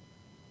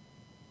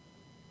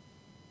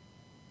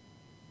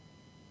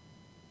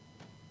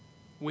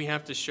 We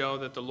have to show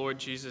that the Lord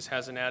Jesus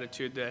has an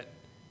attitude that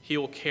he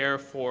will care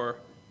for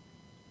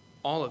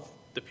all of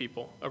the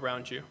people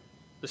around you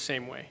the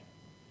same way.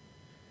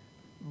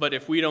 But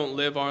if we don't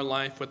live our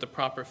life with the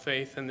proper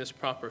faith and this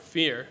proper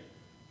fear,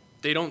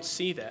 they don't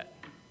see that.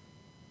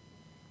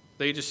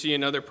 They just see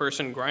another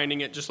person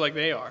grinding it just like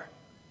they are,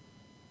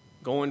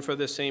 going for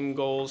the same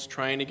goals,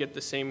 trying to get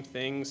the same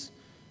things,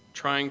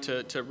 trying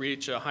to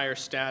reach a higher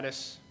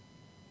status.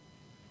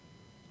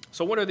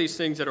 So what are these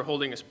things that are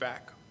holding us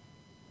back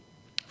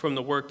from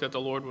the work that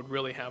the Lord would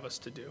really have us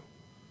to do?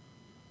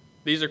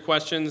 These are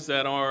questions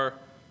that are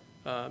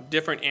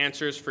different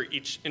answers for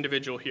each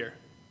individual here.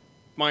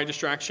 My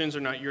distractions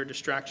are not your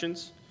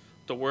distractions.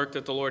 The work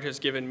that the Lord has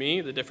given me,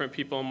 the different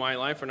people in my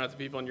life are not the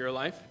people in your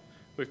life.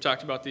 We've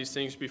talked about these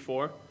things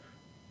before.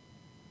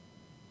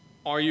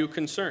 Are you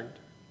concerned?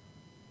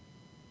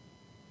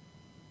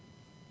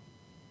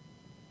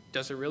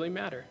 Does it really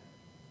matter?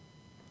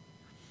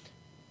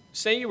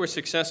 Say you were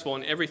successful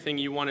in everything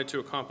you wanted to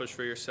accomplish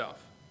for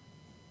yourself.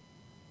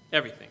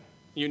 Everything.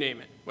 You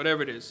name it.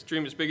 Whatever it is.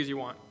 Dream as big as you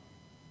want.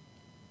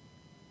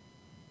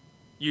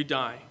 You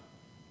die.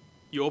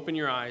 You open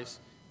your eyes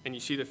and you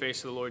see the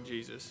face of the Lord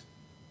Jesus.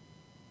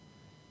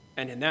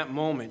 And in that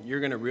moment, you're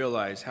going to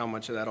realize how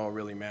much of that all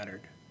really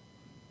mattered.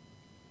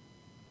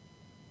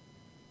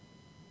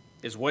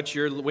 Is what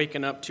you're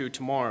waking up to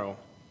tomorrow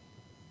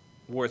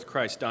worth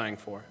Christ dying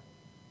for?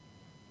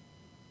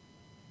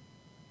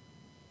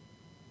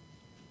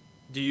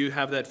 Do you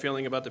have that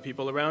feeling about the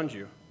people around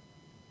you?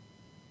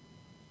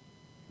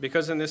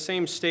 Because in this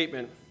same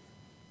statement,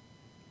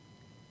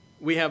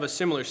 we have a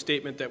similar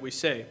statement that we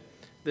say.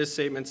 This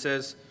statement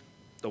says,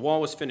 the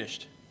wall was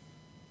finished.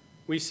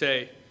 We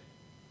say,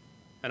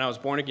 and I was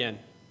born again.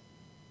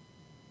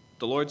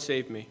 The Lord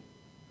saved me.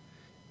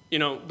 You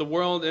know, the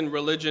world and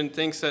religion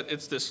thinks that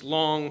it's this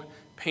long,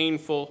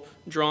 painful,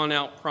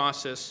 drawn-out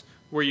process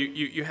where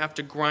you have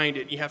to grind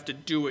it, you have to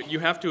do it, you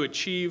have to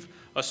achieve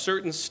a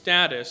certain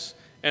status,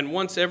 and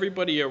once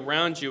everybody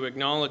around you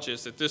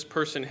acknowledges that this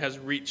person has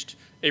reached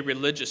a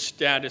religious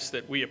status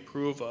that we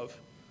approve of,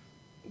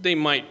 they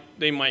might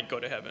go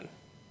to heaven.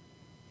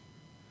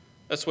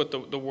 That's what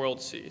the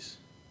world sees.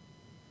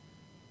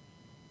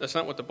 That's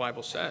not what the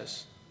Bible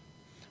says.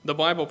 The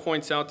Bible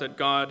points out that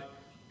God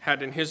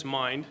had in his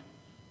mind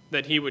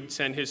that he would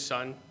send his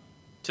son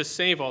to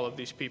save all of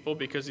these people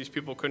because these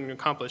people couldn't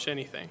accomplish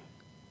anything.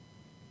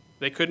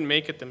 They couldn't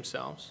make it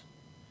themselves.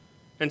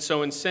 And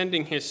so in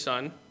sending his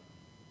son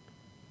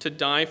to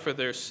die for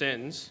their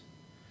sins,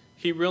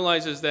 he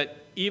realizes that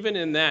even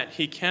in that,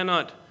 he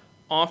cannot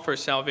offer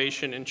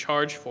salvation and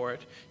charge for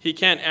it. He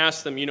can't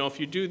ask them, if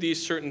you do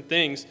these certain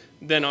things,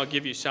 then I'll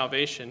give you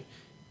salvation.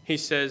 He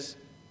says,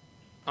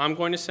 I'm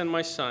going to send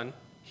my son.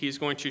 He's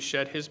going to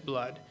shed his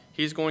blood.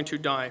 He's going to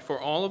die for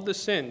all of the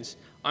sins.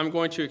 I'm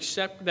going to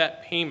accept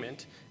that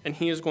payment, and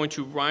he is going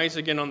to rise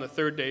again on the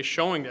third day,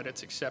 showing that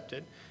it's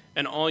accepted.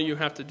 And all you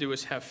have to do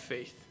is have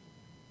faith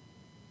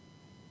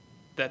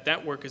that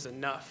that work is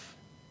enough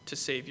to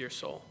save your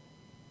soul.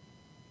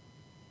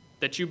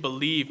 That you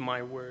believe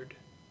my word.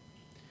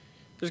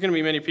 There's going to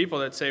be many people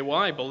that say, well,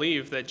 I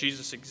believe that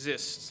Jesus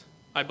exists.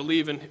 I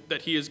believe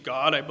that he is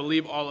God. I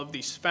believe all of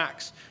these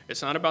facts.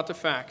 It's not about the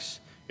facts.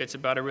 It's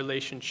about a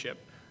relationship.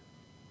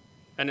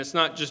 And it's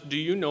not just, do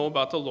you know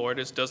about the Lord?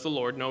 It's, does the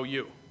Lord know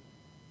you?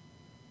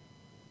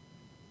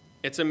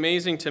 It's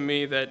amazing to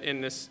me that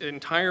in this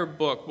entire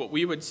book, what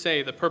we would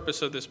say the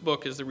purpose of this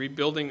book is the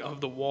rebuilding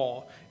of the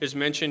wall is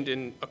mentioned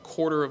in a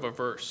quarter of a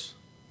verse.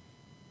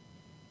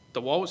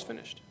 The wall was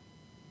finished.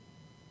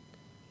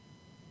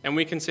 And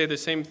we can say the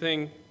same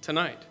thing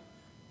tonight.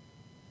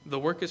 The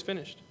work is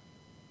finished.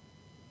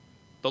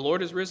 The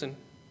Lord is risen.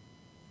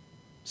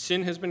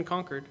 Sin has been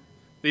conquered.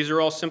 These are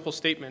all simple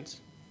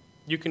statements.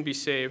 You can be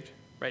saved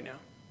right now.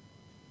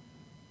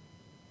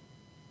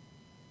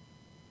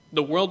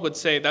 The world would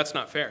say that's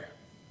not fair.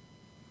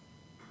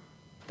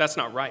 That's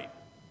not right.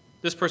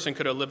 This person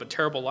could have lived a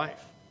terrible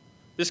life.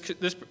 This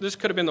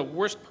could have been the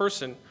worst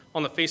person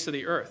on the face of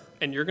the earth,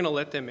 and you're going to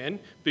let them in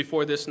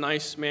before this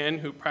nice man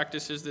who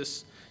practices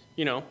this,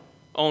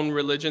 own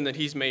religion that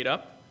he's made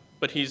up,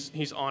 but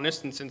he's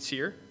honest and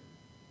sincere.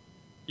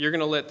 You're going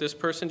to let this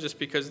person just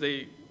because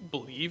they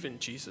believe in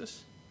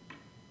Jesus?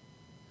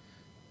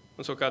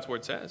 That's what God's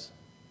word says.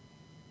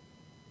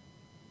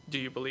 Do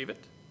you believe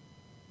it?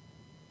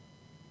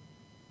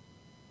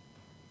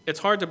 It's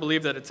hard to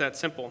believe that it's that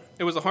simple.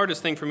 It was the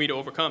hardest thing for me to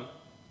overcome,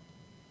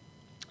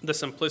 the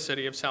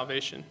simplicity of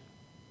salvation.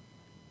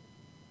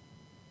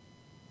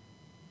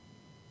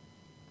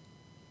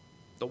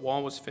 The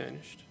wall was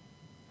finished.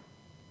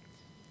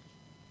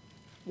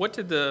 What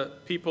did the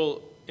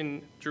people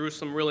in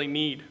Jerusalem really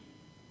need?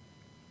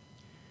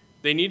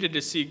 They needed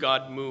to see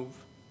God move.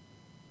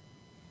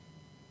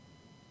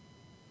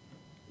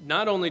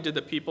 Not only did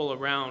the people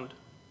around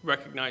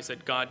recognize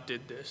that God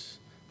did this,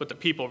 but the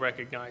people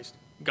recognized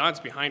God's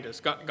behind us.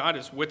 God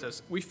is with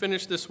us. We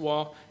finished this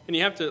wall, and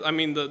you have to,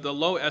 the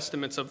low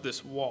estimates of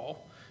this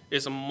wall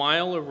is a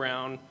mile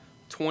around,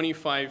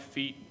 25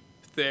 feet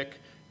thick,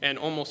 and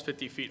almost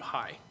 50 feet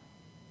high.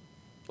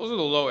 Those are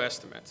the low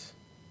estimates.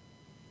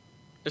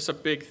 It's a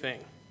big thing.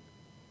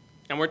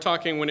 And we're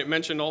talking, when it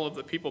mentioned all of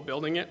the people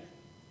building it,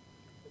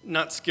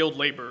 not skilled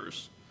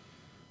laborers,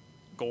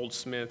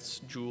 goldsmiths,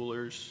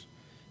 jewelers,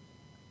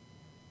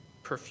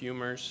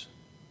 perfumers.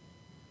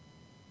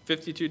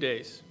 52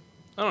 days.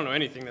 I don't know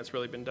anything that's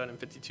really been done in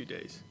 52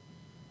 days.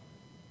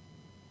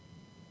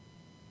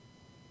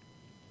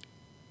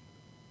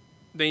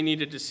 They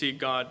needed to see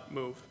God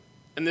move.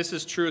 And this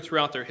is true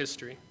throughout their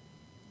history.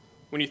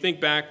 When you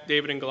think back,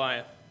 David and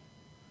Goliath,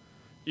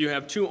 You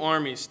have two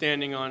armies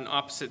standing on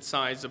opposite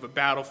sides of a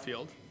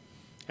battlefield.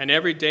 And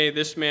every day,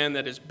 this man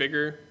that is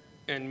bigger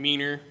and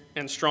meaner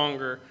and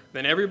stronger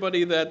than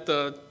everybody that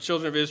the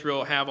children of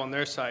Israel have on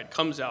their side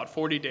comes out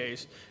 40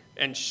 days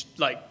and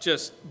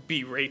just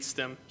berates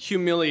them,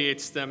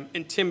 humiliates them,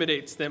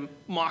 intimidates them,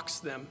 mocks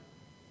them.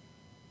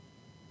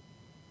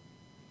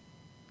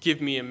 Give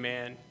me a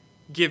man.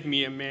 Give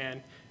me a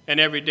man. And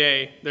every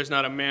day, there's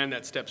not a man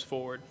that steps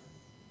forward.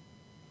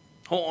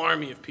 Whole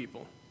army of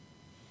people.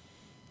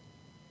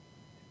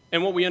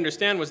 And what we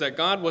understand was that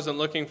God wasn't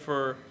looking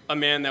for a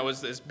man that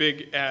was as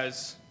big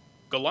as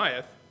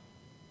Goliath.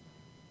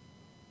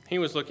 He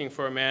was looking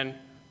for a man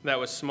that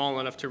was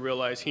small enough to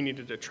realize he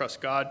needed to trust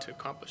God to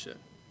accomplish it.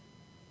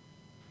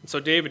 And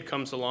so David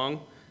comes along,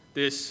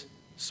 this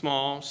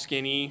small,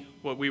 skinny,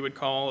 what we would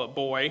call a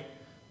boy,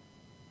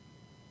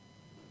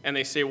 and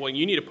they say, well,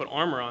 you need to put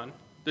armor on.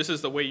 This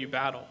is the way you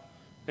battle.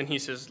 And he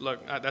says,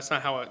 look, that's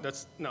not how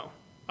no,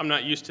 I'm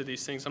not used to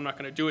these things. I'm not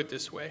going to do it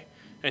this way.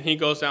 And he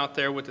goes out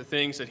there with the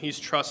things that he's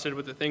trusted,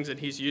 with the things that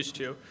he's used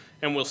to.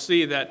 And we'll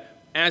see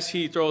that as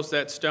he throws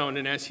that stone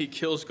and as he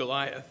kills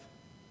Goliath,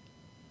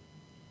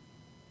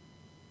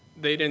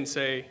 they didn't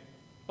say,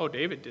 oh,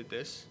 David did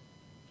this.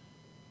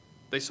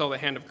 They saw the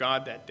hand of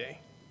God that day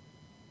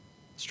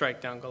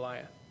strike down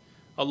Goliath.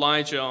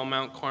 Elijah on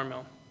Mount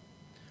Carmel.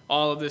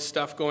 All of this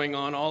stuff going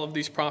on, all of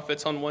these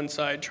prophets on one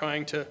side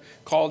trying to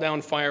call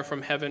down fire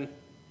from heaven.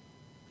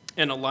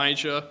 And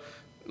Elijah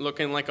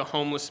looking like a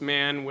homeless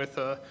man with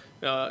a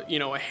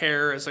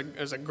hair as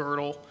a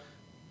girdle,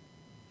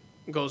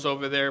 goes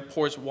over there,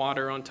 pours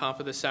water on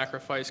top of the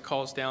sacrifice,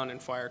 calls down,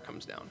 and fire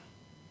comes down.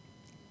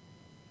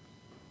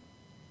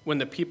 When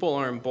the people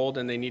are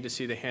emboldened, they need to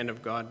see the hand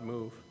of God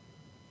move.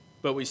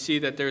 But we see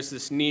that there's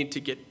this need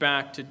to get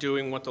back to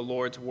doing what the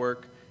Lord's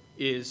work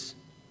is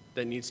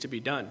that needs to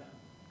be done.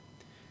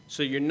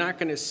 So you're not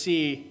going to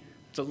see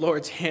the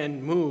Lord's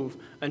hand move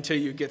until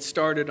you get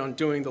started on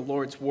doing the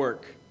Lord's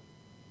work.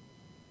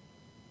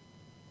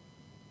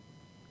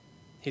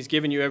 He's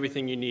given you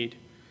everything you need.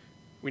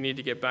 We need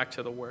to get back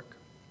to the work.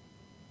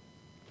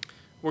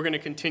 We're going to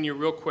continue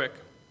real quick,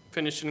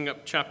 finishing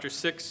up chapter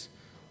 6,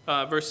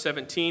 verse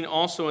 17.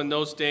 Also in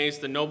those days,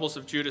 the nobles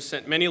of Judah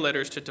sent many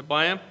letters to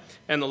Tobiah,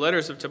 and the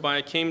letters of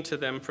Tobiah came to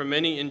them, for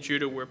many in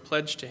Judah were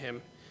pledged to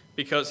him,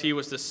 because he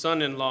was the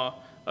son-in-law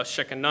of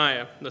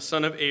Shechaniah, the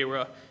son of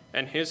Arah,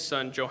 and his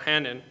son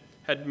Johanan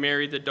had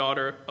married the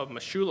daughter of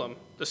Meshullam,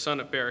 the son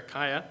of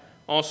Berechiah.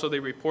 Also they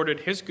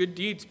reported his good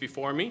deeds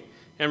before me,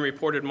 and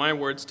reported my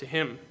words to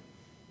him.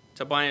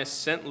 Tobiah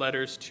sent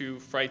letters to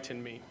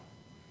frighten me.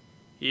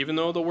 Even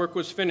though the work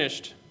was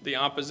finished, the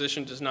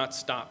opposition does not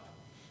stop.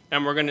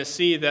 And we're going to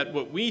see that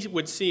what we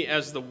would see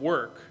as the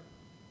work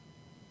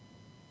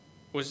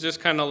was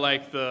just kind of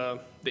like the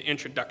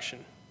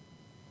introduction.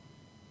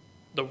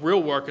 The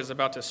real work is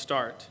about to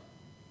start.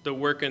 The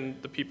work in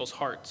the people's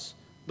hearts.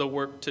 The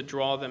work to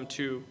draw them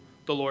to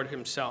the Lord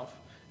himself.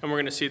 And we're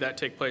going to see that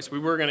take place. We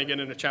were going to get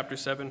into chapter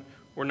 7.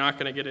 We're not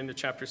going to get into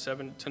chapter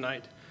 7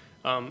 tonight.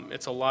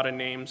 It's a lot of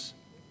names,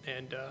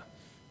 and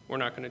we're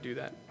not going to do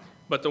that.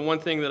 But the one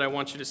thing that I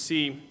want you to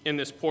see in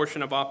this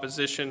portion of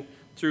opposition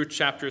through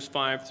chapters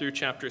 5 through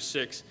chapter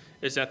 6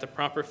 is that the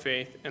proper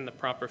faith and the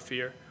proper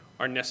fear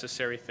are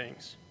necessary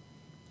things.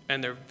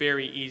 And they're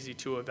very easy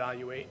to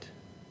evaluate.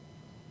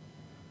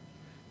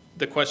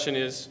 The question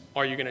is,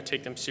 are you going to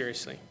take them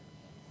seriously?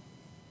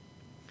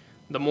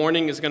 The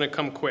morning is going to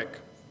come quick.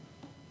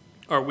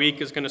 Our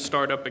week is going to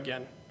start up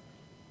again.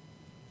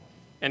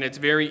 And it's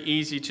very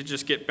easy to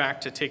just get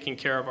back to taking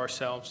care of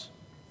ourselves.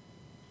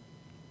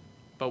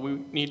 But we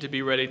need to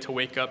be ready to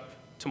wake up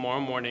tomorrow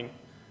morning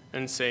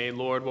and say,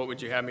 Lord, what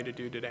would you have me to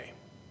do today?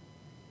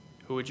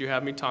 Who would you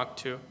have me talk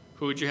to?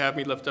 Who would you have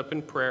me lift up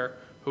in prayer?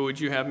 Who would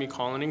you have me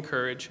call and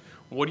encourage?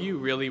 What do you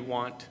really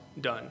want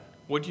done?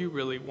 What do you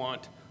really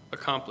want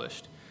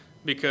accomplished?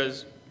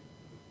 Because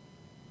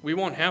we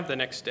won't have the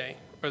next day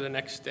or the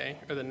next day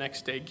or the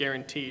next day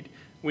guaranteed.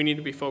 We need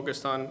to be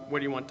focused on what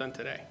do you want done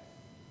today?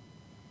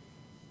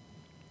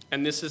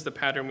 And this is the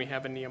pattern we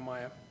have in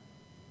Nehemiah.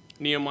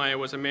 Nehemiah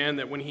was a man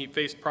that when he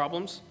faced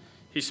problems,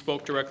 he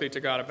spoke directly to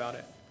God about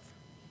it.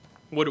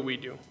 What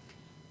do?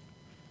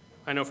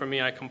 I know for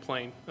me, I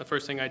complain. The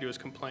first thing I do is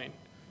complain.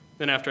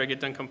 Then after I get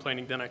done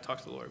complaining, then I talk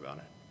to the Lord about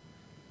it.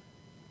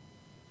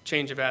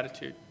 Change of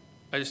attitude.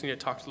 I just need to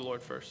talk to the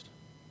Lord first.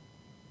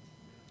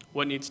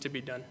 What needs to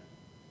be done?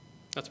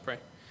 Let's pray.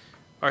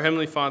 Our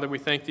Heavenly Father, we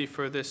thank Thee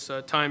for this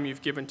time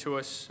You've given to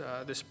us,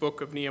 this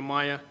book of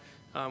Nehemiah.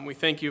 We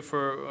thank You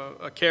for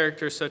a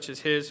character such as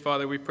his.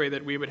 Father, we pray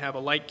that we would have a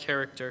like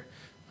character,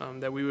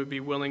 that we would be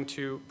willing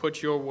to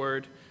put Your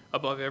word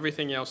above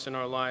everything else in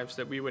our lives,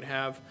 that we would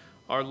have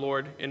our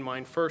Lord in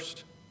mind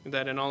first,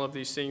 that in all of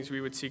these things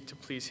we would seek to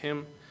please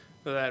Him,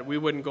 that we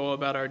wouldn't go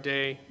about our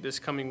day this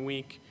coming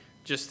week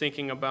just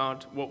thinking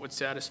about what would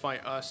satisfy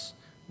us,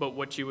 but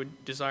what You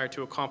would desire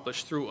to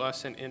accomplish through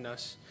us and in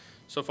us.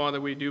 So, Father,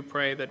 we do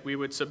pray that we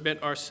would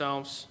submit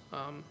ourselves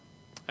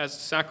as a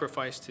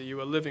sacrifice to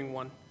You, a living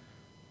one.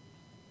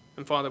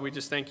 And, Father, we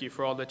just thank You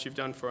for all that You've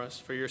done for us,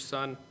 for Your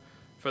Son,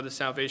 for the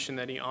salvation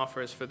that he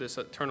offers, for this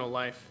eternal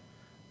life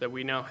that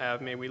we now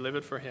have. May we live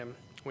it for him.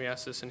 We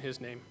ask this in his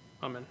name.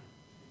 Amen.